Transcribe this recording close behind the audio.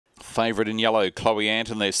Favourite in yellow, Chloe Ant,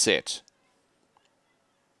 and they're set.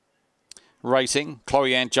 Racing,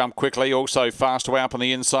 Chloe Ant jumped quickly, also fast away up on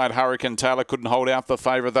the inside. Hurricane Taylor couldn't hold out the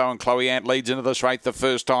favourite though, and Chloe Ant leads into the straight the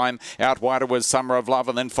first time. Out wider was Summer of Love,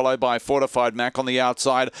 and then followed by Fortified Mac on the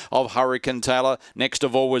outside of Hurricane Taylor. Next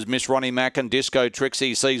of all was Miss Ronnie Mac, and Disco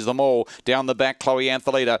Trixie sees them all. Down the back, Chloe Ant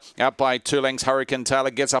the leader, out by 2 lengths. Hurricane Taylor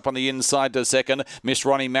gets up on the inside to second. Miss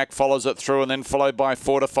Ronnie Mac follows it through, and then followed by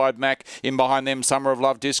Fortified Mac. In behind them, Summer of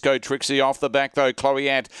Love, Disco Trixie off the back though. Chloe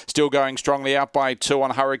Ant still going strongly, out by 2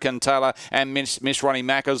 on Hurricane Taylor and Miss Ronnie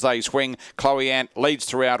Mac as they swing. Chloe Ant leads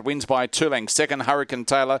throughout, wins by 2 lengths. Second, Hurricane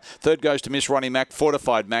Taylor. Third goes to Miss Ronnie Mac,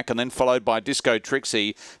 Fortified Mac, and then followed by Disco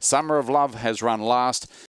Trixie. Summer of Love has run last.